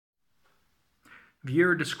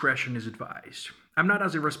Viewer discretion is advised. I'm not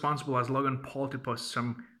as irresponsible as Logan Paul to post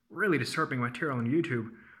some really disturbing material on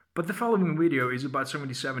YouTube, but the following video is about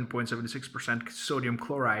 77.76% sodium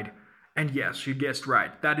chloride. And yes, you guessed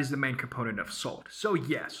right, that is the main component of salt. So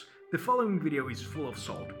yes, the following video is full of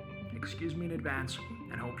salt. Excuse me in advance,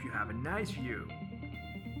 and hope you have a nice view.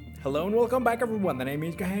 Hello and welcome back everyone, the name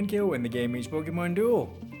is Kahenkio and the game is Pokemon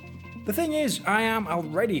Duel. The thing is, I am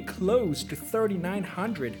already close to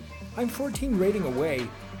 3900. I'm 14 rating away,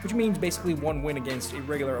 which means basically one win against a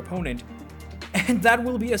regular opponent, and that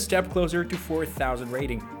will be a step closer to 4000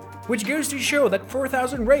 rating, which goes to show that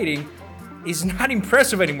 4000 rating is not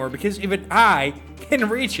impressive anymore because even I can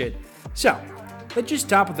reach it. So, let's just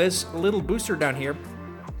top this little booster down here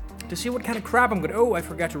to see what kind of crap I'm gonna... Oh, I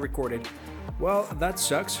forgot to record it. Well, that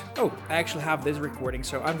sucks. Oh, I actually have this recording,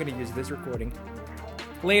 so I'm gonna use this recording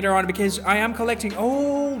later on because I am collecting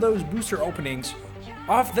all those booster openings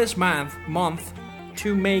of this month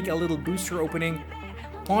to make a little booster opening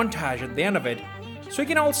montage at the end of it, so you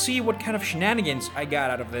can all see what kind of shenanigans I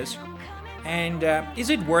got out of this, and is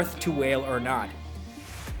it worth to whale or not.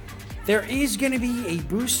 There is gonna be a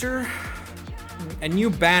booster, a new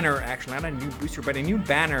banner, actually not a new booster, but a new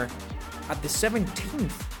banner at the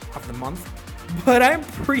 17th of the month, but I'm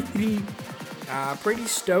pretty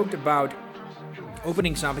stoked about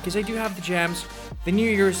opening some because I do have the gems. The New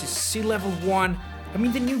Year's is sea level 1. I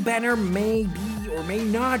mean, the new banner may be or may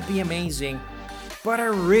not be amazing, but I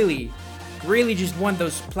really just want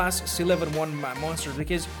those plus sea level 1 monsters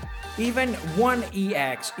because even 1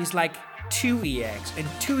 EX is like 2 EX, and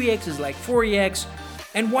 2 EX is like 4 EX,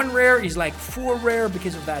 and 1 rare is like 4 rare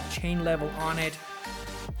because of that chain level on it.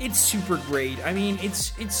 It's super great. I mean,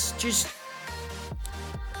 it's just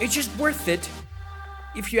worth it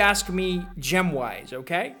if you ask me gem-wise,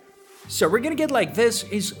 okay? So we're gonna get like this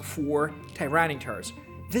is for Tyranitar's.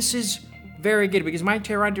 This is very good because my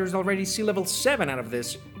Tyranitar is already sea level 7 out of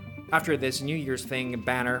this. After this New Year's thing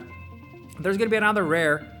banner, there's gonna be another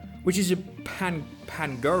rare, which is a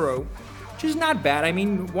Pangoro, which is not bad. I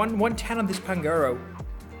mean, 110 on this Pangoro,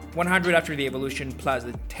 100 after the evolution plus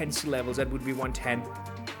the 10 sea levels, that would be 110.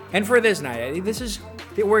 And for this night, this is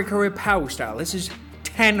the Oricorio Pow style. This is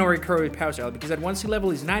 10 Oricorio Pow style because at 1 sea level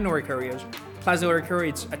is 9 Oricorios. Plus the Oricorio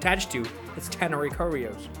it's attached to, it's 10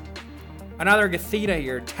 Oricorios. Another Gothita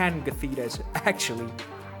here, 10 Gothitas, actually.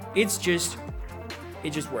 It's just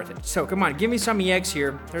worth it. So, come on, give me some EX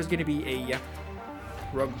here. There's gonna be a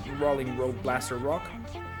Rolling Road Blaster Rock.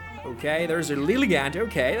 Okay, there's a Lilligant.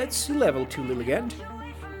 Okay, that's level 2 Lilligant.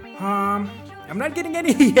 I'm not getting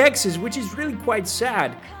any EXs, which is really quite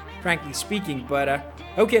sad, frankly speaking, but,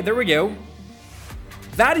 okay, there we go.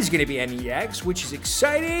 That is going to be an EX, which is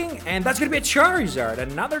exciting, and that's going to be a Charizard,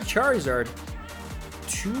 another Charizard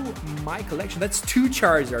to my collection. That's 2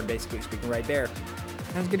 Charizard, basically speaking, right there.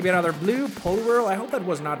 That's going to be another blue Poliwhirl. I hope that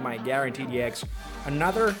was not my guaranteed EX.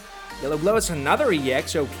 Another Yellow Glow. It's another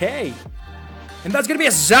EX, okay. And that's going to be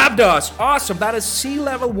a Zapdos. Awesome, that is sea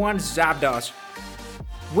level 1 Zapdos,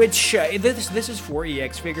 which this is 4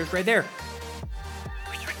 EX figures right there.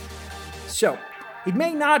 So, it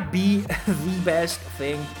may not be the best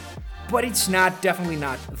thing, but it's definitely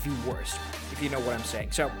not the worst, if you know what I'm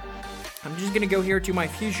saying. So, I'm just gonna go here to my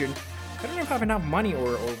fusion. I don't know if I have enough money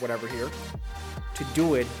or whatever here to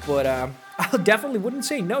do it, but I definitely wouldn't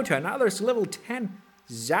say no to another level 10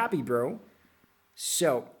 Zappy, bro.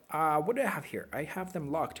 So, what do I have here? I have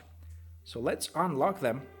them locked. So let's unlock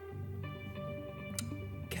them.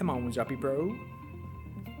 Come on, Zappy, bro.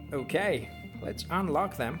 Okay, let's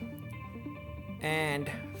unlock them. And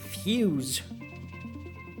fuse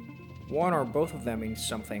one or both of them in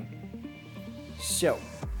something. So,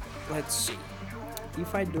 let's see.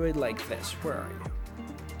 If I do it like this, where are you?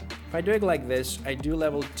 If I do it like this, I do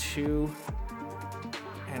level 2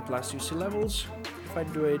 and plus 2 sea levels. If I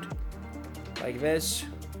do it like this,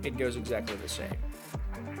 it goes exactly the same.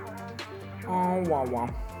 Oh, wow, wow.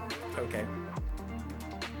 Okay.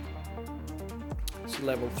 It's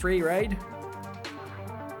level 3, right?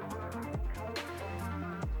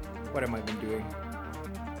 What am I been doing?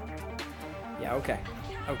 Yeah, okay.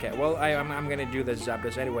 Okay, well, I'm gonna do the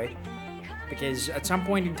Zapdos anyway. Because at some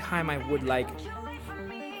point in time, I would like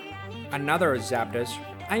another Zapdos.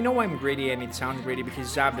 I know I'm greedy and it sounds greedy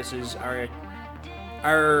because Zapdoses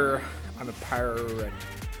are I'm a pirate.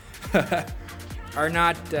 are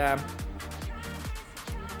not the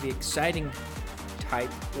exciting type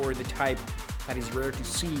or the type that is rare to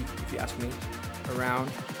see, if you ask me, around.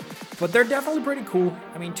 But they're definitely pretty cool.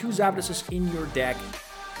 I mean, 2 Zapdoses in your deck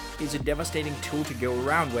is a devastating tool to go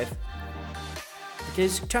around with.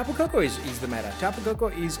 Because Tapu Koko is the meta. Tapu Koko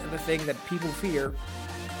is the thing that people fear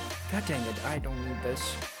God dang it, I don't need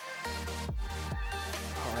this.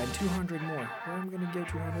 Oh, and 200 more. Where am I gonna get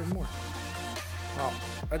 200 more? Oh,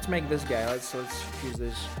 let's make this guy. Let's fuse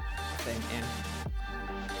this thing in.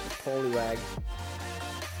 Poliwag.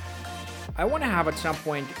 I want to have at some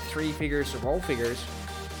point 3 figures of all figures.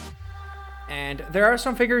 And there are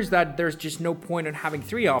some figures that there's just no point in having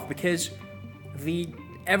 3 of because the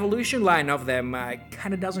evolution line of them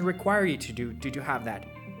kind of doesn't require you to have that.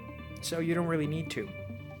 So you don't really need to.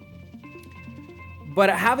 But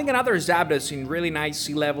having another Zapdos in really nice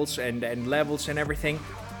sea levels and levels and everything,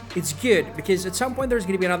 it's good because at some point there's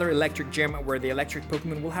going to be another electric gym where the electric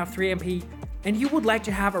Pokemon will have 3 MP, and you would like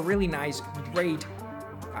to have a really nice, great,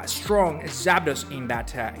 strong Zapdos in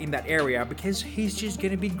that area because he's just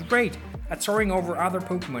going to be great at soaring over other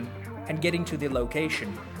Pokemon and getting to the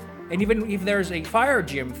location. And even if there's a fire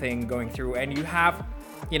gym thing going through and you have,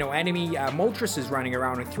 enemy Moltres running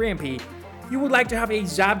around with 3 MP, you would like to have a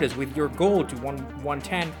Zapdos with your goal to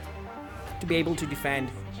 110 to be able to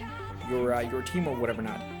defend your team or whatever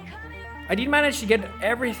not. I did manage to get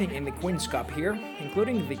everything in the Queen's Cup here,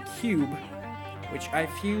 including the cube, which I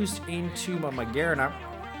fused into my Magearna.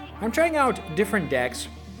 I'm trying out different decks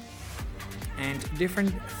and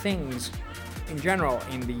different things in general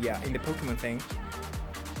in the Pokemon thing.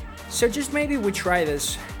 So just maybe we try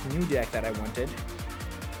this new deck that I wanted.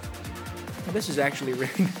 Well, this is actually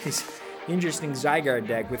really nice, interesting Zygarde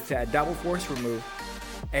deck with double force remove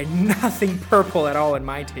and nothing purple at all in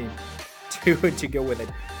my team to go with it.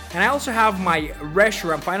 And I also have my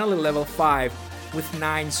Reshiram finally level 5 with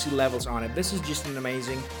 9 sea levels on it. This is just an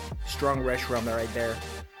amazing, strong Reshiram right there,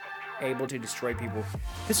 able to destroy people.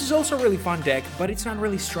 This is also a really fun deck, but it's not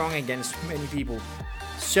really strong against many people.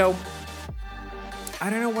 So I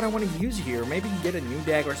don't know what I want to use here. Maybe get a new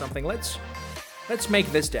deck or something. Let's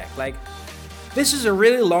make this deck. Like, this is a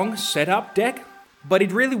really long setup deck, but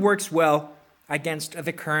it really works well against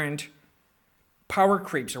the current power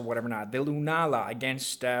creeps or whatever not. The Lunala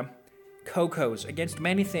against Cocos, against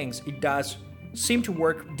many things. It does seem to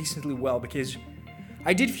work decently well because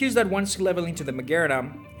I did fuse that 1 sea level into the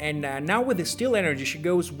Magearna, and now with the Steel Energy she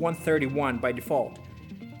goes 131 by default.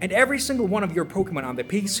 And every single one of your Pokemon on the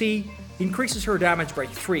PC increases her damage by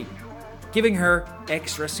 3, giving her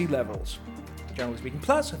extra sea levels, generally speaking.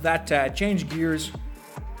 Plus, that change gears,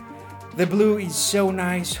 the blue is so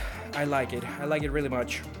nice. I like it really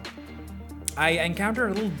much. I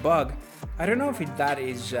encountered a little bug. I don't know if that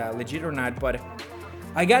is legit or not, but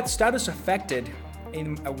I got status affected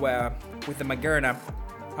with the Magearna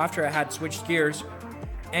after I had switched gears,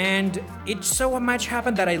 and it so much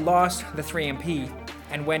happened that I lost the 3 MP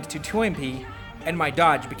and went to 2 MP, and my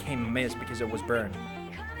dodge became a miss because it was burned.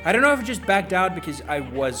 I don't know if it just backed out because I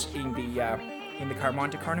was in the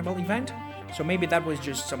Carmonte Carnival event, so maybe that was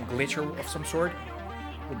just some glitch of some sort.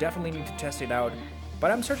 We'll definitely need to test it out. But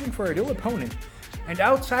I'm searching for a dual opponent, and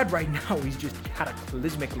outside right now is just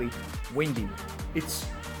cataclysmically windy. It's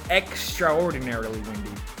extraordinarily windy.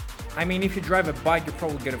 I mean, if you drive a bike, you're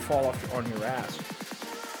probably gonna fall off on your ass.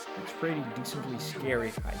 It's pretty decently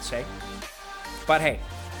scary, I'd say. But hey,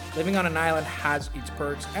 living on an island has its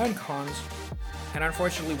perks and cons, and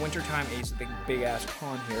unfortunately wintertime is the big-ass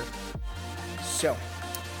con here. So,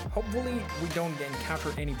 hopefully we don't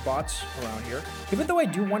encounter any bots around here. Even though I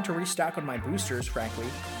do want to restock on my boosters, frankly,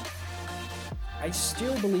 I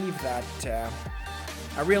still believe that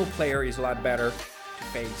a real player is a lot better to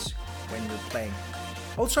face when you're playing.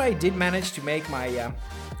 Also, I did manage to make my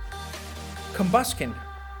Combuskin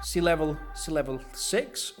sea level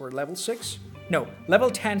 6 or level 6? No, level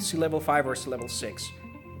 10, sea level 5 or sea level 6.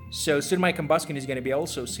 So soon my Combuskin is going to be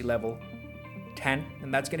also sea level 10,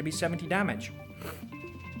 and that's going to be 70 damage.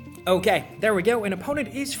 Okay, there we go. An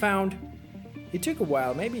opponent is found. It took a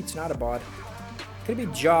while. Maybe it's not a bot. Could be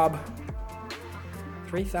Job.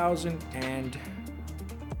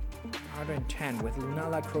 3,110 with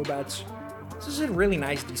Lunala Crobats. This is a really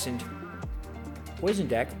nice, decent poison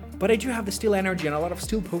deck. But I do have the Steel Energy and a lot of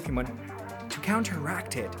Steel Pokemon to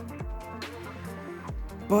counteract it.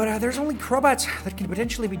 But there's only Crobats that can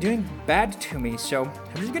potentially be doing bad to me, so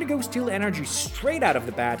I'm just gonna go Steel Energy straight out of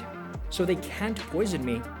the bat so they can't poison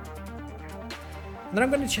me. And then I'm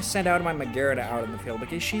going to just send out my Magearna out in the field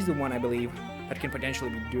because she's the one I believe that can potentially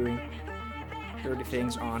be doing dirty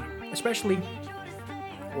things on, especially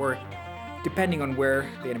or depending on where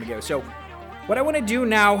the enemy goes. So what I want to do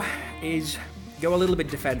now is go a little bit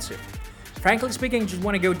defensive. Frankly speaking, I just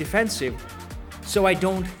want to go defensive so I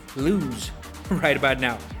don't lose right about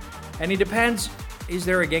now. And it depends, is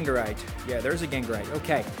there a Gengarite? Yeah, there's a Gengarite.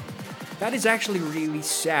 Okay. That is actually really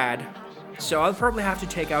sad. So I'll probably have to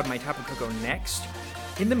take out my Tapu Koko next.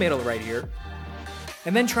 In the middle right here.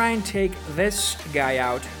 And then try and take this guy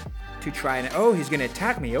out to try and... Oh, he's going to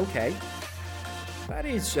attack me. Okay. That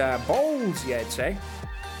is ballsy, I'd say.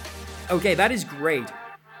 Okay, that is great.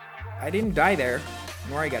 I didn't die there,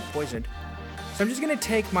 nor I got poisoned. So I'm just going to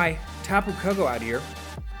take my Tapu Koko out here.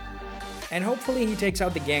 And hopefully he takes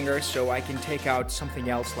out the Gengar so I can take out something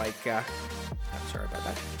else like... I'm sorry about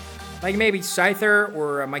that. Like maybe Scyther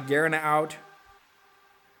or my Garena out.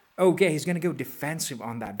 Okay, he's going to go defensive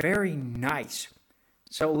on that. Very nice.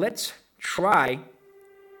 So let's try...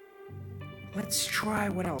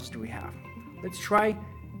 What else do we have? Let's try...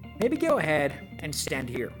 Maybe go ahead and stand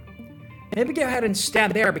here. Maybe go ahead and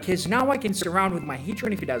stand there because now I can surround with my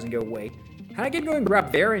Heatran if he doesn't go away. And I can go and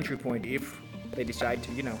grab their entry point if they decide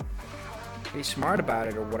to, you know... be smart about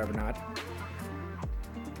it or whatever not.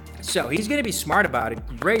 So he's gonna be smart about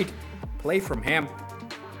it. Great play from him.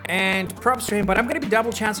 And props to him, but I'm gonna be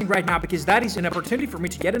double chancing right now because that is an opportunity for me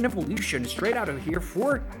to get an evolution straight out of here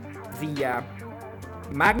for the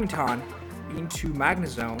Magneton into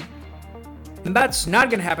Magnezone. And that's not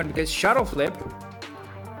gonna happen because Shuttle Flip.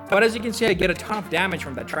 But as you can see, I get a ton of damage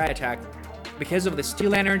from that Tri-Attack because of the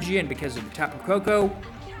Steel Energy and because of the Tapu Koko.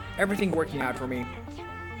 Everything working out for me.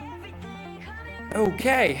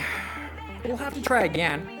 Okay, we'll have to try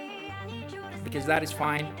again, because that is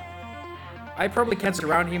fine. I probably can't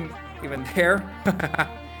surround him even there.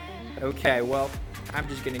 Okay, well, I'm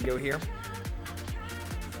just gonna go here.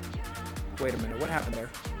 Wait a minute, what happened there?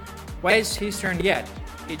 Why is his turn yet?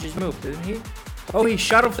 He just moved, didn't he? Oh, he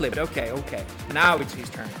shuttle flipped. Okay. Now it's his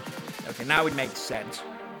turn. Okay, now it makes sense.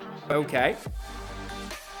 Okay.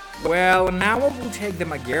 Well, now I will take the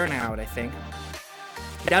Magearna out, I think.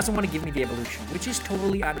 He doesn't want to give me the evolution, which is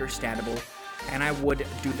totally understandable. And I would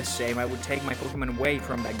do the same. I would take my Pokemon away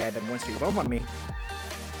from that guy that wants to evolve on me.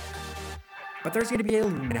 But there's going to be a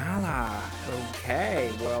Lunala.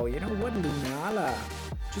 Okay, well, you know what, Lunala?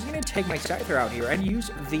 Just going to take my Scyther out here and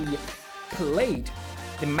use the plate,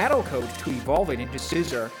 the metal coat, to evolve it into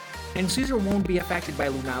Scizor. And Scizor won't be affected by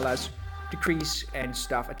Lunala's decrease and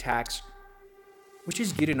stuff attacks, which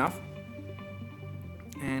is good enough.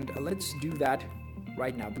 And let's do that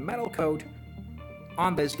right now. The metal coat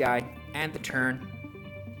on this guy and the turn.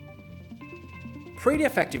 Pretty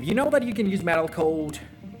effective. You know that you can use metal coat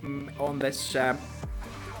on this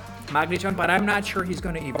Magneton, but I'm not sure he's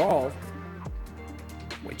going to evolve,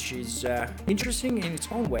 which is interesting in its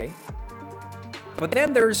own way. But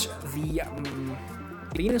then there's the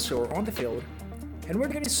Venusaur on the field, and we're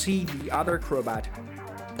going to see the other Crobat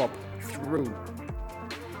pop through.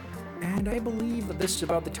 And I believe that this is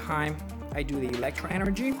about the time I do the Electro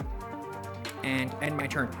Energy and end my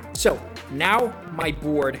turn. So now my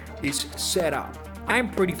board is set up. I'm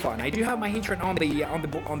pretty fun. I do have my Heatran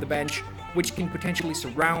on the bench, which can potentially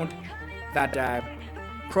surround that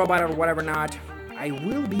Crobat or whatever not. I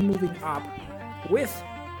will be moving up with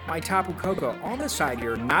my Tapu Koko on the side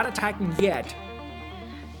here, not attacking yet.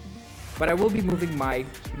 But I will be moving my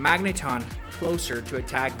Magneton closer to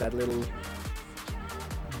attack that little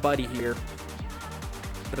buddy here,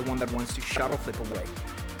 the one that wants to shuttle flip away.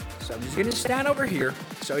 So I'm just gonna stand over here.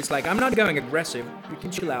 So it's like I'm not going aggressive. We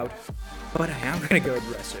can chill out. But I am gonna go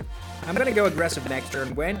aggressive. I'm gonna go aggressive next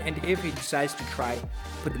turn when and if he decides to try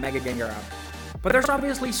put the Mega Gengar out. But there's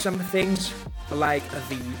obviously some things like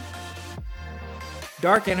the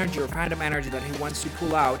Dark Energy or Phantom Energy that he wants to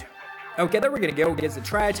pull out. Okay, there we're gonna go. Gets the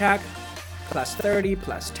Tri-Attack. Plus 30,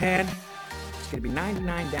 plus 10. It's gonna be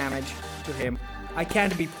 99 damage to him. I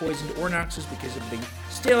can't be poisoned or noxious because of the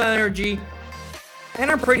Steel Energy. And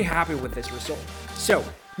I'm pretty happy with this result. So,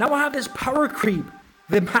 now I have this Power Creep,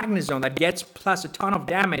 the Magnezone, that gets plus a ton of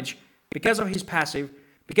damage because of his passive,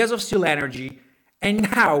 because of Steel Energy, and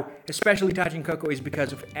now, especially touching Koko, is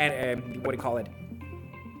because of, what do you call it?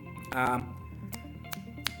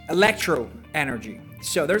 Electro Energy.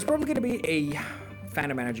 So, there's probably going to be a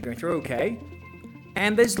Phantom Energy going through, okay.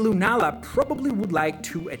 And this Lunala probably would like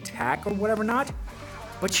to attack or whatever not,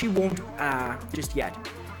 but she won't just yet.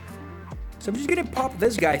 So I'm just going to pop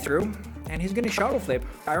this guy through, and he's going to Shuttle Flip.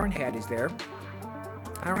 Iron Head is there.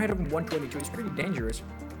 Iron Head of 122 is pretty dangerous,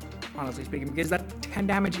 honestly speaking, because that 10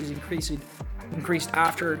 damage is increased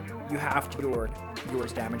after you have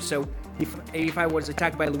yours damage. So if I was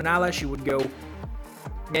attacked by Lunala, she would go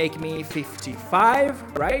make me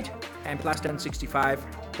 55, right? And plus 10, 65.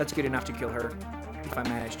 That's good enough to kill her if I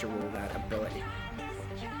manage to roll that ability.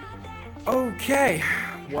 Okay,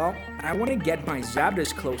 well, I want to get my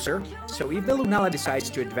Zapdos closer, so if the Lunala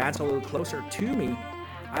decides to advance a little closer to me,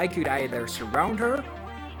 I could either surround her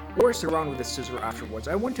or surround with the Scizor afterwards.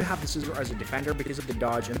 I want to have the Scizor as a defender because of the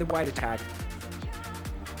dodge and the wide attack.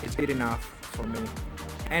 It's good enough for me.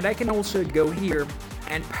 And I can also go here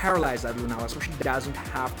and paralyze that Lunala so she doesn't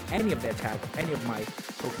have any of the attack, any of my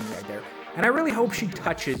Pokemon right there. And I really hope she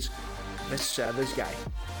touches this guy.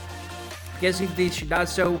 Because if she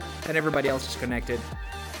does so, then everybody else is connected.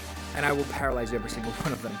 And I will paralyze every single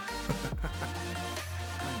one of them. Not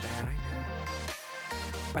bad, I know.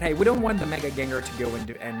 But hey, we don't want the Mega Gengar to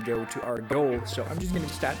go to our goal, so I'm just going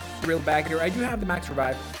to stat real back here. I do have the max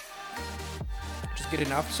revive, which is good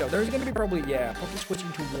enough. So there's going to be probably, probably switching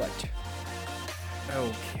to what?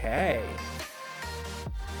 Okay.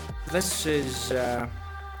 This is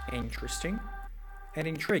interesting and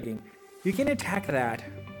intriguing. You can attack that,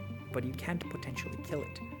 but you can't potentially kill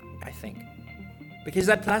it, I think. Because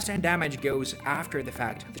that plus 10 damage goes after the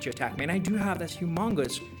fact that you attack me. And I do have this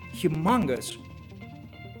humongous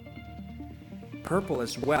purple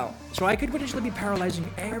as well. So I could potentially be paralyzing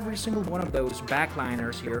every single one of those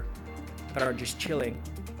backliners here that are just chilling.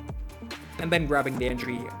 And then grabbing the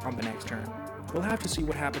entry on the next turn. We'll have to see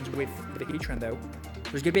what happens with the Heatran though.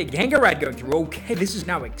 There's gonna be a Gengar ride going through. Okay, this is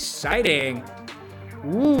now exciting.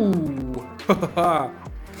 Ooh.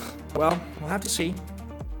 Well, we'll have to see.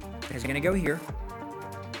 It's gonna go here.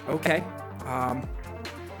 Okay.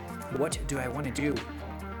 What do I want to do?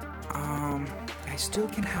 I still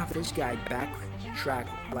can have this guy backtrack,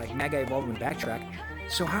 like Mega Evolve and backtrack.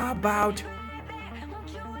 So how about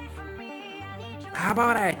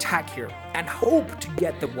I attack here and hope to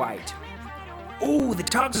get the white? Oh, the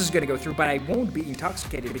Toxis is going to go through, but I won't be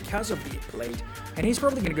intoxicated because of the plate. And he's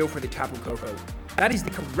probably going to go for the Tapu Koko. That is the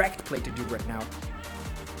correct play to do right now.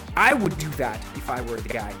 I would do that if I were the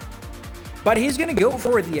guy. But he's going to go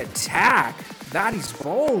for the attack. That is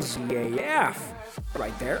ballsy AF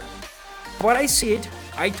right there. But I see it.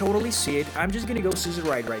 I totally see it. I'm just going to go Scissor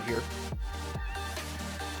Ride right here.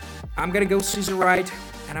 I'm going to go Scissor Ride,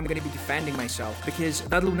 and I'm going to be defending myself because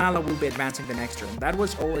that Lunala will be advancing the next turn. That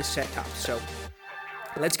was always set up. So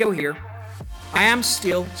let's go here. I am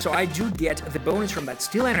still, so I do get the bonus from that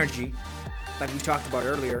Steel Energy that we talked about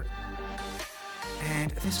earlier.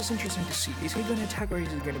 And this is interesting to see. Is he going to attack or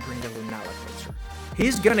is he going to bring the Lunala closer?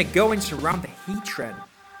 He's going to go and surround the Heatran,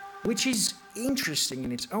 which is interesting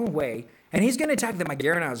in its own way. And he's going to attack the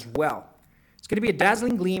Magearna as well. It's going to be a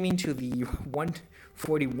Dazzling Gleam into the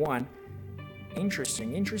 141.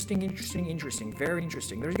 Interesting. Very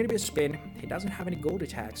interesting. There's going to be a spin. He doesn't have any gold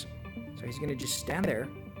attacks. So he's going to just stand there,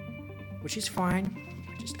 which is fine.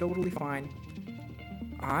 Which is totally fine.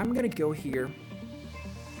 I'm going to go here.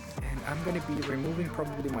 And I'm going to be removing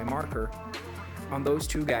probably my marker on those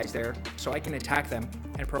two guys there. So I can attack them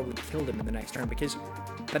and probably kill them in the next turn. Because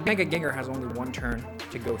that Mega Gengar has only one turn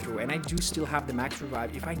to go through. And I do still have the max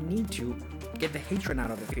revive if I need to get the Heatran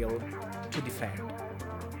out of the field to defend.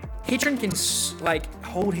 Heatran can, like,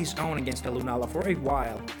 hold his own against the Lunala for a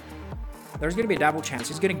while. There's going to be a double chance.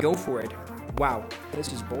 He's going to go for it. Wow.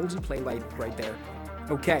 This is ballsy play right there.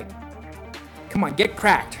 Okay. Come on, get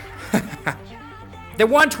cracked. The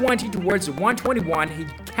 120 towards the 121. He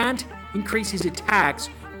can't increase his attacks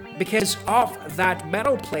because of that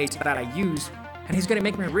metal plate that I used. And he's going to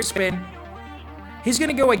make me respin. He's going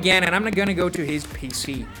to go again, and I'm not going to go to his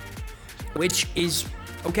PC. Which is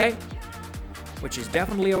okay. Which is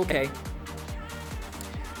definitely okay.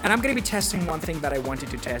 And I'm going to be testing one thing that I wanted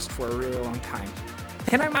to test for a really long time.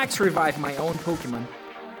 Can I max revive my own Pokemon?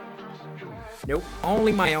 Nope.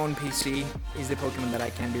 Only my own PC is the Pokemon that I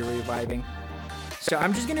can be reviving. So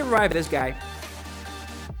I'm just going to revive this guy.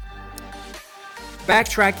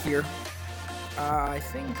 Backtrack here. I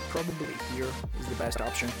think probably here is the best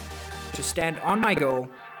option. To stand on my goal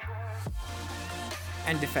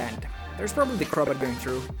and defend. There's probably the Crobat going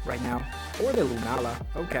through right now. Or the Lunala.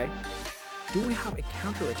 Okay. Do we have a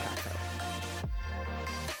counter attack though?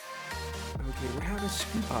 Okay, we have a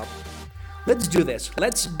scoop up. Let's do this.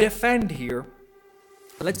 Let's defend here.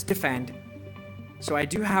 Let's defend. So I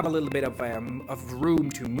do have a little bit of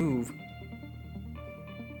room to move.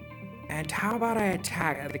 And how about I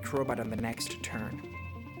attack the Crobat on the next turn?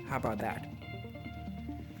 How about that?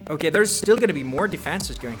 Okay, there's still going to be more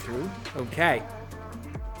defenses going through. Okay.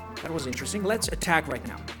 That was interesting. Let's attack right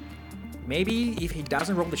now. Maybe if he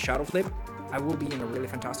doesn't roll the Shadow Flip, I will be in a really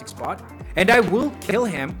fantastic spot. And I will kill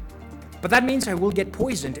him. But that means I will get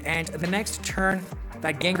poisoned. And the next turn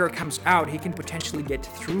that Gengar comes out, he can potentially get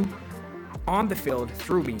through on the field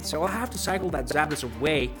through me. So I'll have to cycle that Zapdos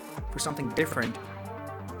away for something different.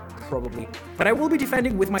 Probably. But I will be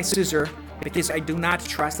defending with my Scissor because I do not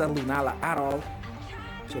trust that Lunala at all.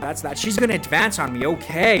 So that's that. She's going to advance on me.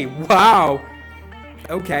 Okay. Wow.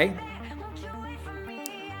 Okay.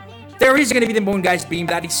 There is going to be the Moon Guy's Beam.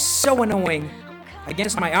 That is so annoying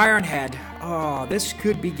against my Iron Head. Oh, this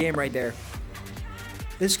could be game right there.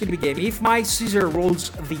 This could be game. If my Caesar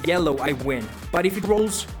rolls the yellow, I win. But if it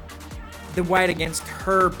rolls the white against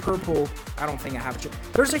her purple, I don't think I have a chance.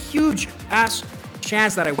 There's a huge ass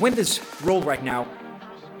chance that I win this roll right now.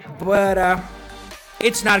 But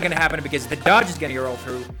it's not gonna happen because the dodge is gonna roll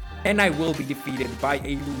through. And I will be defeated by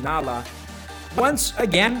a Lunala. Once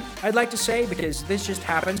again, I'd like to say, because this just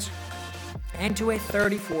happens. And to a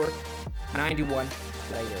 34-91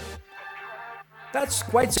 player. That's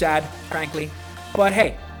quite sad, frankly. But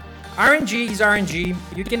hey, RNG is RNG.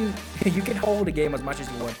 You can hold the game as much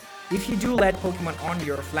as you want. If you do let Pokemon on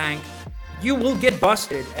your flank, you will get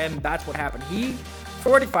busted, and that's what happened. He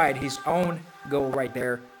fortified his own goal right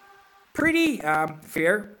there. Pretty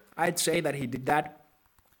fair, I'd say that he did that.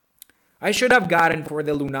 I should have gotten for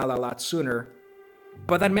the Lunala a lot sooner,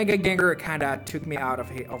 but that Mega Gengar kinda took me out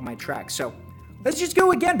of my track. So let's just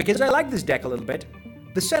go again because I like this deck a little bit.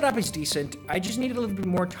 The setup is decent. I just need a little bit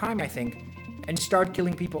more time, I think, and start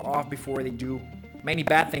killing people off before they do many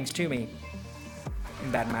bad things to me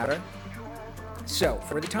in that matter. So,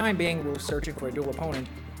 for the time being, we're searching for a dual opponent,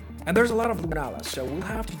 and there's a lot of Lunala, so we'll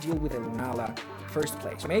have to deal with a Lunala first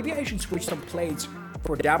place. Maybe I should switch some plates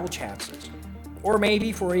for double chances, or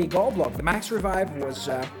maybe for a Gall Block. The Max Revive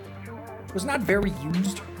was not very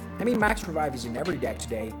used. I mean, Max Revive is in every deck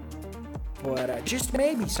today, but just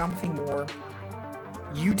maybe something more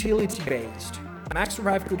utility-based. Max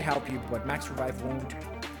Revive could help you, but Max Revive won't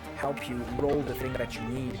help you roll the thing that you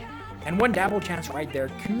need. And one double chance right there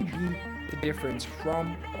could be the difference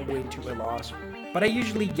from a win to a loss. But I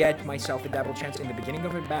usually get myself a double chance in the beginning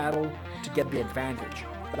of a battle to get the advantage.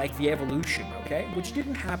 Like the evolution, okay? Which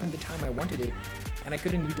didn't happen the time I wanted it. And I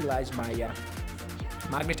couldn't utilize my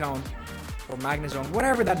Magneton or Magnezone,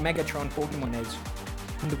 whatever that Megatron Pokemon is,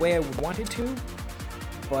 in the way I would want it to.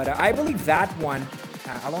 But I believe that one,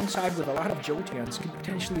 alongside with a lot of Jolteons, could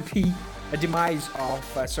potentially be a demise of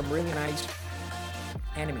some really nice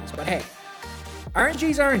enemies. But hey, RNG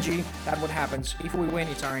is RNG. That's what happens. If we win,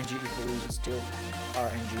 it's RNG. If we lose, it's still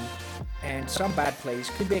RNG. And some bad plays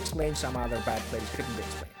could be explained, some other bad plays couldn't be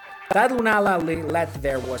explained. That Lunala let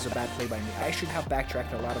there was a bad play by me. I should have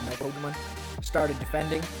backtracked a lot of my Pokemon, started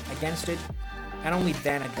defending against it, and only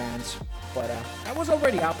then advance. But I was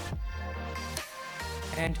already up,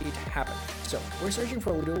 and it happened. So, we're searching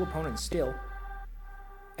for a dual opponent still.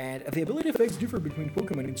 And the ability effects differ between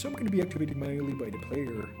Pokemon, and some can be activated manually by the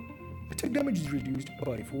player. Attack damage is reduced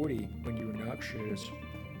by 40 when you're noxious.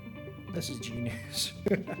 This is genius.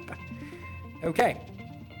 Okay.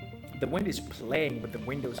 The wind is playing with the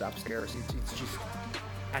windows upstairs. It's just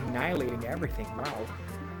annihilating everything. Wow.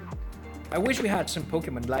 I wish we had some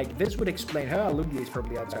Pokemon like this would explain. Lugia is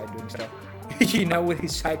probably outside doing stuff. You know, with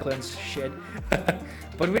his Cyclones shit.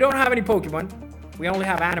 But we don't have any Pokemon. We only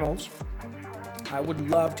have animals. I would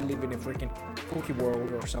love to live in a freaking Poke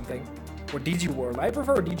World or something. Or Digiworld. I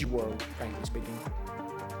prefer Digiworld, frankly speaking.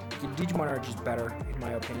 Digimon are just better, in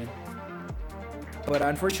my opinion. But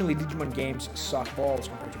unfortunately, Digimon games suck balls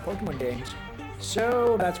compared to Pokemon games.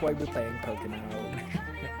 So that's why we're playing Pokemon.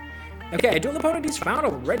 Okay, a dual opponent is found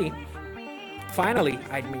already. Finally,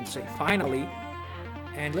 I mean to say finally.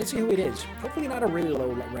 And let's see who it is. Hopefully not a really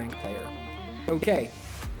low rank player. Okay.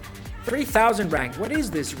 3,000 rank. What is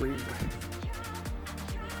this?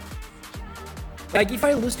 Like, if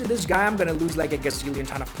I lose to this guy, I'm gonna lose like a gazillion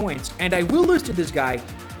ton of points. And I will lose to this guy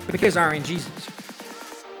because RNG's.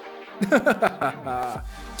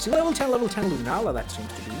 See, level 10 Lunala, that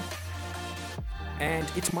seems to be.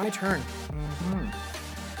 And it's my turn.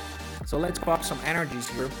 So let's pop some energies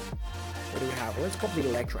here. What do we have? Let's pop the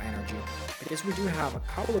Electro Energy. Because we do have a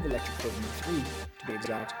couple of Electric Pokemon, 3 to be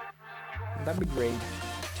exact. And that'd be great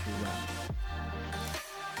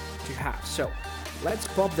to have. So, let's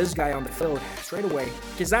pop this guy on the field straight away.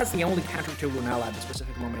 Because that's the only counter to Lunala at the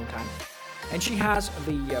specific moment in time. And she has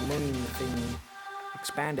the moon thing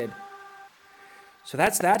expanded. So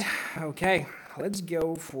that's that. Okay, let's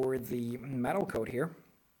go for the Metal Coat here.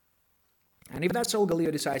 And if that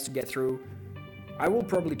Solgaleo decides to get through, I will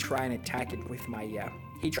probably try and attack it with my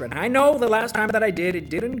Heatran. I know the last time that I did, it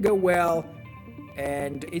didn't go well.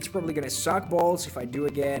 And it's probably going to suck balls if I do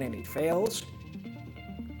again and it fails.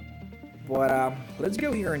 But let's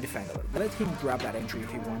go here and defend a little. Let him grab that entry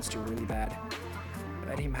if he wants to really bad.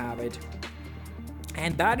 Let him have it.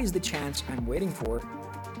 And that is the chance I'm waiting for.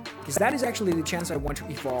 Because that is actually the chance I want to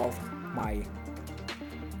evolve my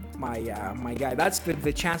guy. That's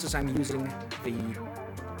the chances I'm using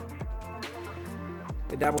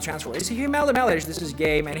the double chance for. Is he Melemelish? This is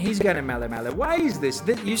game, and he's gonna Melemele. Why is this?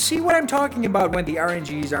 You see what I'm talking about when the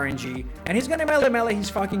RNG is RNG, and he's gonna Melemele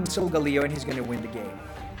his fucking Solgaleo, and he's gonna win the game.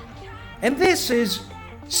 And this is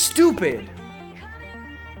stupid.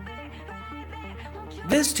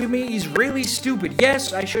 This to me is really stupid.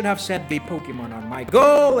 Yes, I should have set the Pokemon on my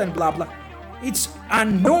goal and blah blah. It's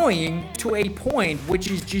annoying to a point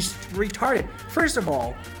which is just retarded. First of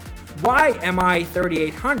all, why am I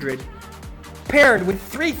 3800 paired with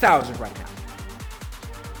 3000 right now?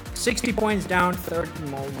 60 points down,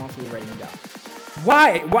 13 monthly rating down.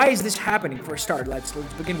 Why is this happening for a start? Let's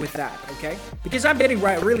begin with that, okay? Because I'm getting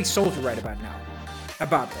really salty right about now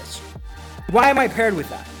about this. Why am I paired with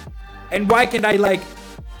that? And why can't I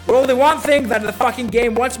roll the one thing that the fucking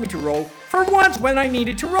game wants me to roll for once when I need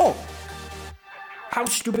it to roll? How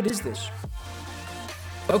stupid is this?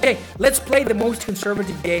 Okay, let's play the most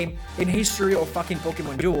conservative game in history of fucking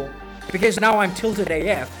Pokemon Duel, because now I'm tilted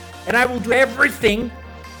AF, and I will do everything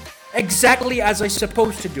exactly as I'm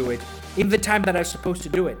supposed to do it, in the time that I'm supposed to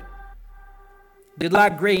do it. Good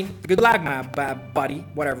luck, Green. Good luck, my buddy,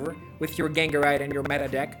 whatever, with your Gengarite and your meta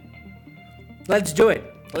deck. Let's do it.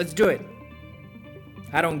 Let's do it.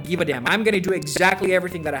 I don't give a damn. I'm gonna do exactly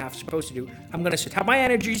everything that I have supposed to do. I'm gonna set up my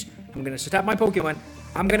energies. I'm gonna set up my Pokemon.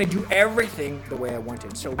 I'm gonna do everything the way I want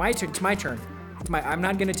it. So it's my turn. I'm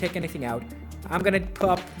not gonna take anything out. I'm gonna put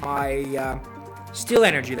up my Steel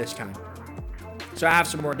Energy this time, so I have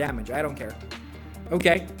some more damage. I don't care.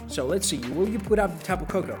 Okay, so let's see. Will you put up the Tapu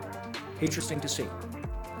Koko? Interesting to see.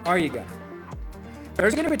 Are you gonna?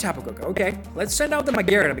 There's gonna be Tapu Koko. Okay, let's send out the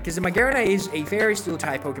Magearna, because the Magearna is a very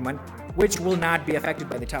Steel-type Pokemon, which will not be affected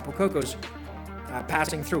by the Tapu Koko's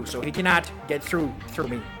passing through. So he cannot get through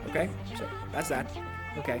me. Okay, so that's that.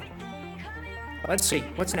 Okay. Let's see.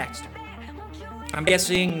 What's next? I'm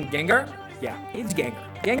guessing Gengar? Yeah, it's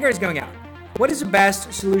Gengar. Gengar is going out. What is the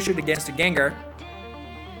best solution against a Gengar?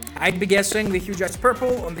 I'd be guessing the Huge-Eyes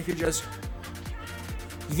Purple on the Huge-Eyes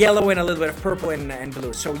Yellow and a little bit of Purple and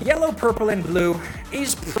Blue. So Yellow, Purple, and Blue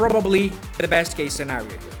is probably the best case scenario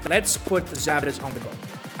here. Let's put the Zapdos on the go.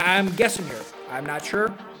 I'm guessing here. I'm not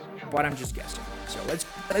sure, but I'm just guessing. So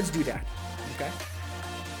let's do that. Okay.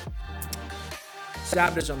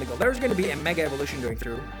 Zapdos on the go. There's going to be a Mega Evolution going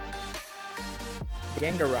through.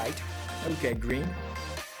 Gengarite. Okay, Green.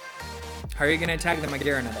 How are you going to attack the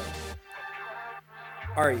Magearna though?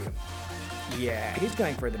 Are you? Yeah, he's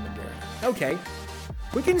going for the Magearna. Okay.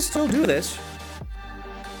 We can still do this.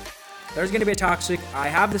 There's going to be a Toxic. I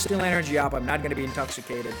have the Steel Energy up. I'm not going to be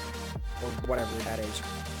intoxicated. Or whatever that is.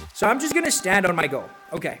 So I'm just going to stand on my goal.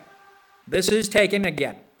 Okay. This is taken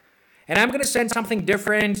again. And I'm going to send something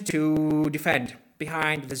different to defend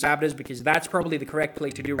behind the Zapdos, because that's probably the correct play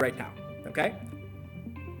to do right now. Okay?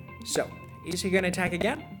 So, is he going to attack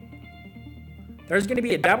again? There's going to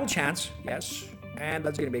be a double chance. Yes. And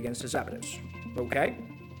that's going to be against the Zapdos. Okay?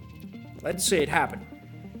 Let's see it happen.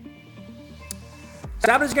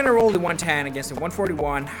 Zapdos is going to roll the 110 against the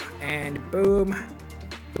 141. And boom.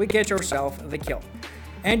 We get ourselves the kill.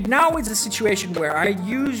 And now it's a situation where I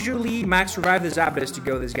usually max revive the Zapdos to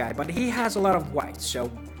go this guy. But he has a lot of white.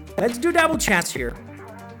 So, let's do double chance here.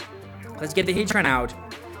 Let's get the Heatran out.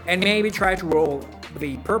 And maybe try to roll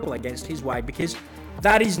the purple against his white, because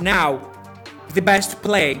that is now the best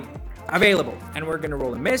play available. And we're gonna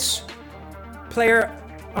roll a miss. Player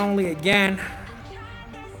only again.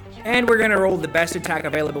 And we're gonna roll the best attack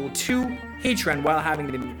available to Heatran while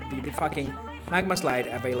having the fucking Magma Slide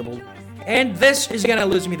available. And this is gonna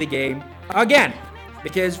lose me the game again,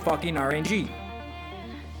 because fucking RNG.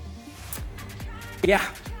 Yeah,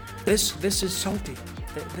 this is salty.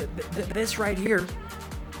 This right here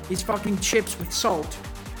is fucking chips with salt.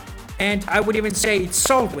 And I would even say it's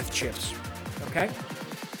salt with chips. Okay?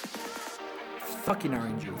 Fucking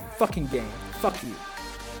RNG. Fucking game. Fuck you.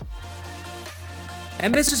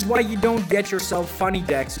 And this is why you don't get yourself funny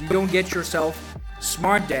decks. You don't get yourself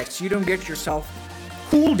smart decks. You don't get yourself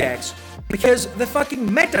cool decks. Because the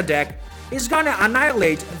fucking meta deck is gonna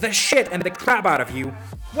annihilate the shit and the crap out of you,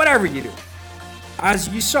 whatever you do. As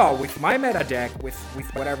you saw with my meta deck, with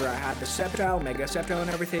whatever I had, the Sceptile, Mega Sceptile and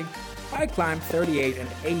everything, I climbed 38 and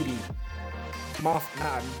 80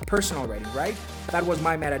 personal rating, right? That was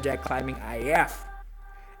my meta deck climbing IF.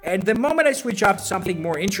 And the moment I switch up to something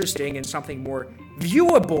more interesting and something more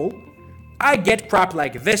viewable, I get crap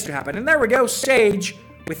like this to happen. And there we go, Sage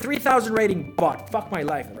with 3000 rating bot. Fuck my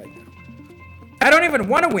life right now. I don't even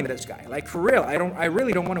want to win this guy. Like, for real, I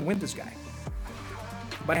really don't want to win this guy.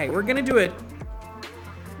 But hey, we're gonna do it.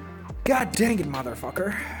 God dang it,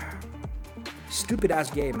 motherfucker. Stupid ass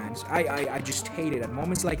game, man. I just hate it. At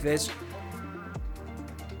moments like this,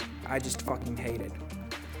 I just fucking hate it.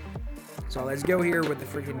 So let's go here with the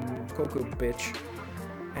freaking Coco bitch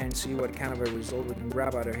and see what kind of a result we can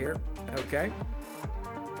grab out of here. Okay.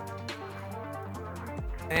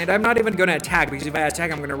 And I'm not even gonna attack, because if I attack,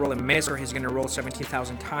 I'm gonna roll a miss, or he's gonna roll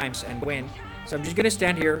 17,000 times and win. So I'm just gonna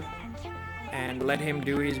stand here and let him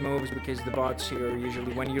do his moves, because the bots here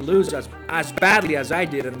usually, when you lose as badly as I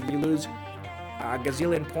did, and you lose a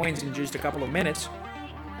gazillion points in just a couple of minutes,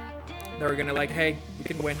 they're gonna like, hey, you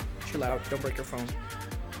can win, chill out, don't break your phone.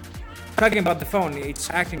 Talking about the phone, it's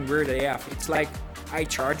acting weird AF. It's like I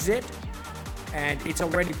charged it, and it's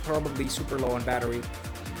already probably super low on battery,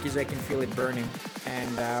 because I can feel it burning.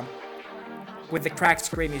 And with the cracked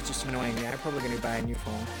screen, it's just annoying me. I'm probably gonna buy a new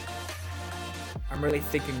phone. I'm really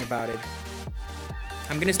thinking about it.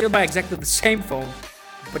 I'm gonna still buy exactly the same phone,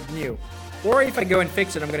 but new. Or if I go and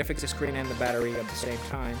fix it, I'm gonna fix the screen and the battery at the same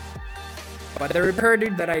time. But the repair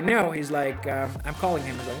dude that I know, he's like, I'm calling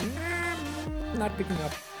him, he's like, nah, not picking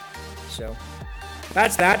up. So,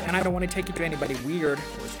 that's that, and I don't want to take it to anybody weird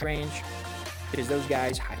or strange, because those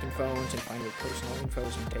guys hacking phones and find your personal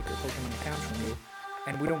infos and take your Pokemon accounts from you,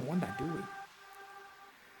 and we don't want that, do we?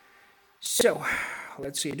 So,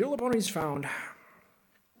 let's see, dual opponent is found.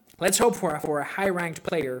 Let's hope for a high-ranked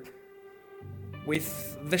player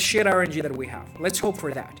with the shit RNG that we have. Let's hope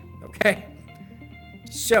for that, okay?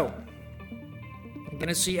 So, I'm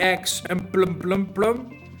gonna see X and plum plum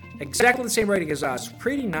plum. Exactly the same rating as us.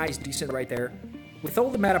 Pretty nice, decent right there. With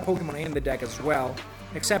all the meta Pokemon in the deck as well.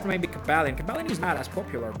 Except maybe Kabalion. Kabalion is not as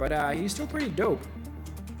popular, but he's still pretty dope.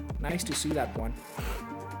 Nice to see that one.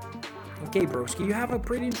 Okay, broski, you have a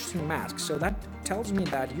pretty interesting mask. So that tells me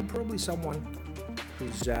that you're probably someone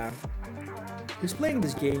who's playing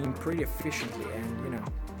this game pretty efficiently and, you know,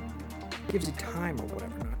 gives it time or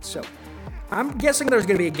whatever not. So, I'm guessing there's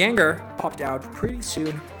going to be a Gengar popped out pretty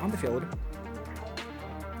soon on the field.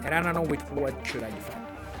 And I don't know what should I defend.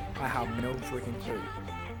 I have no freaking clue.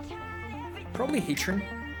 Probably Heatran.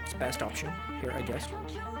 It's the best option here, I guess.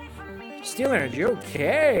 Steel Energy.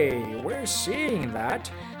 Okay, we're seeing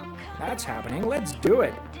that. That's happening. Let's do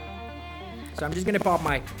it. So I'm just going to pop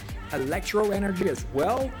my Electro Energy as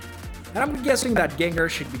well. And I'm guessing that Gengar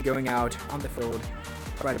should be going out on the field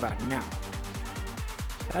right about now.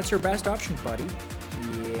 That's your best option, buddy.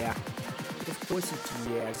 Yeah. Of course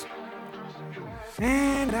it is.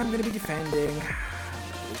 And I'm going to be defending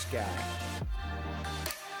this guy.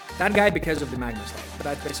 That guy because of the Magma Slide. But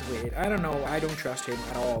that's basically it. I don't know. I don't trust him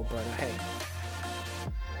at all. But hey.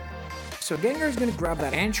 So Gengar is going to grab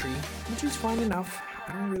that entry, which is fine enough.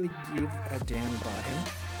 I don't really give a damn about him.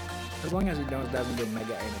 As long as he doesn't do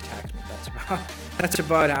Mega and attacks me. That's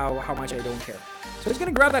about how much I don't care. So he's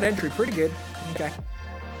going to grab that entry pretty good. Okay.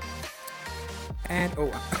 And,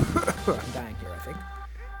 oh, I'm dying here, I think.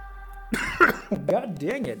 God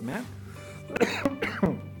dang it, man.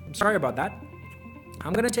 I'm sorry about that.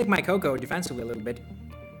 I'm going to take my Coco defensively a little bit.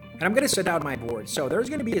 And I'm going to set out my board. So there's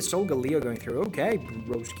going to be a Solgaleo going through. Okay,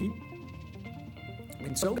 broski.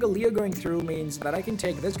 And Solgaleo going through means that I can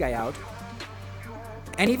take this guy out.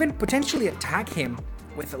 And even potentially attack him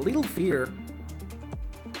with a little fear.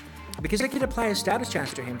 Because I could apply a status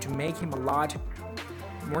chance to him to make him a lot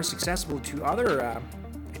more successful to other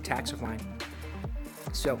attacks of mine.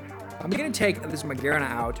 So, I'm going to take this Magearna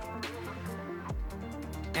out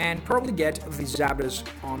and probably get the Zapdos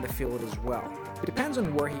on the field as well. It depends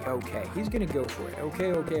on where okay, he's going to go for it.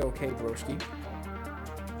 Okay, broski.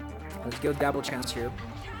 Let's go double chance here.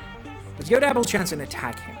 Let's go double chance and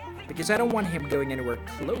attack him, because I don't want him going anywhere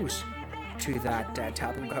close to that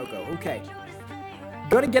Tapu Koko. Okay.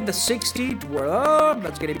 Gonna get the 60 to where,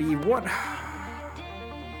 that's gonna be what?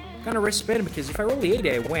 Gonna risk spin, because if I roll the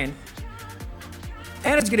 80, I win.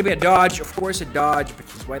 And it's gonna be a dodge, of course a dodge,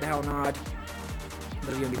 because why the hell not?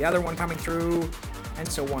 There's gonna be the other one coming through, and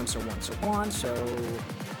so on. So,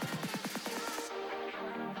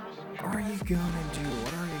 what are you gonna do?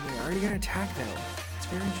 What are you gonna? Are you gonna attack though? It's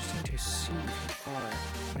very interesting to see if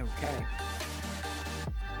you are. Okay.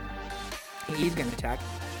 He's gonna attack.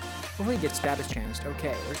 Hopefully he gets status chanced.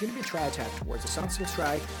 Okay, there's gonna be a tri-attack towards the Sunsteel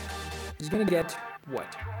Strike. He's gonna get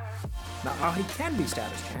what? Now, he can be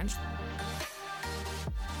status chanced.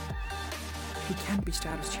 He can't be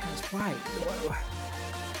status chanced. Why?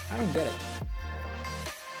 I don't get it.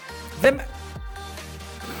 Them.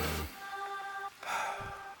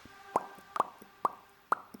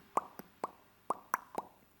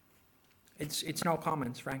 It's no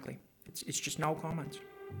comments, frankly. It's just no comments.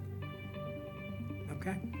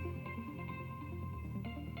 Okay.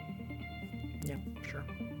 Yeah, sure.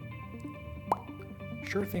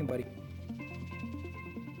 Sure thing, buddy.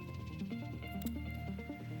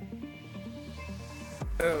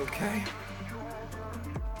 Okay.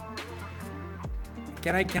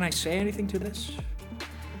 Can I say anything to this?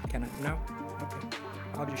 Can I? No? Okay.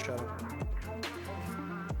 I'll just shut up.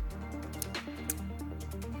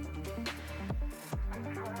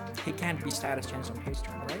 He can't be status chance on his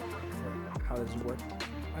turn, right? How does it work?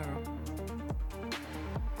 I don't know.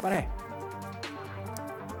 But hey.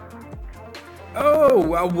 Oh,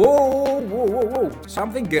 whoa.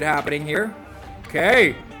 Something good happening here.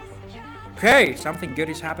 Okay, something good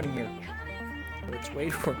is happening here. Let's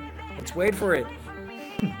wait for it.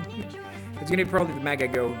 It's gonna be probably the Mega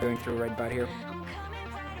going through right about here.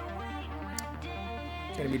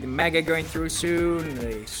 It's gonna be the Mega going through soon,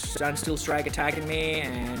 the Sunsteel Strike attacking me,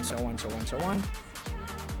 and so on.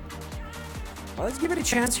 Well, let's give it a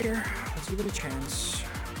chance here.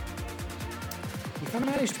 If I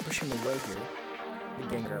manage to push him away here, the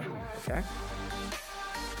Gengar, okay?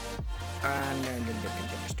 And then the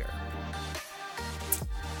Gengar.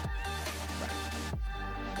 Right.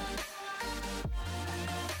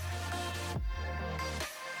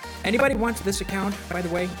 Anybody wants this account, by the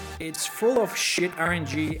way, it's full of shit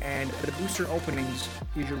RNG and the booster openings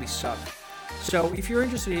usually suck. So if you're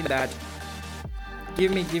interested in that,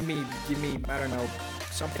 give me, I don't know,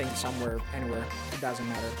 something somewhere, anywhere. It doesn't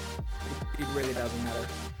matter. It really doesn't matter.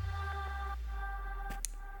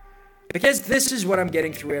 Because this is what I'm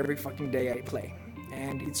getting through every fucking day I play.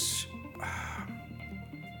 And it's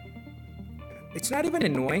not even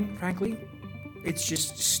annoying, frankly. It's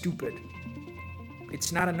just stupid.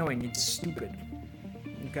 It's not annoying, it's stupid.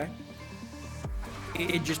 Okay?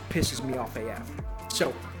 It just pisses me off AF.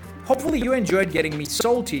 So, hopefully you enjoyed getting me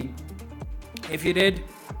salty. If you did,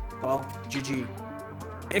 well, GG.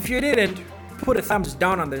 If you didn't, put a thumbs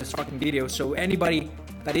down on this fucking video so anybody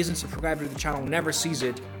that isn't subscribed to the channel never sees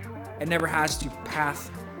it and never has to pass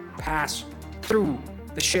through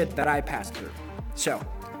the shit that I passed through. So,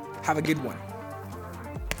 have a good one.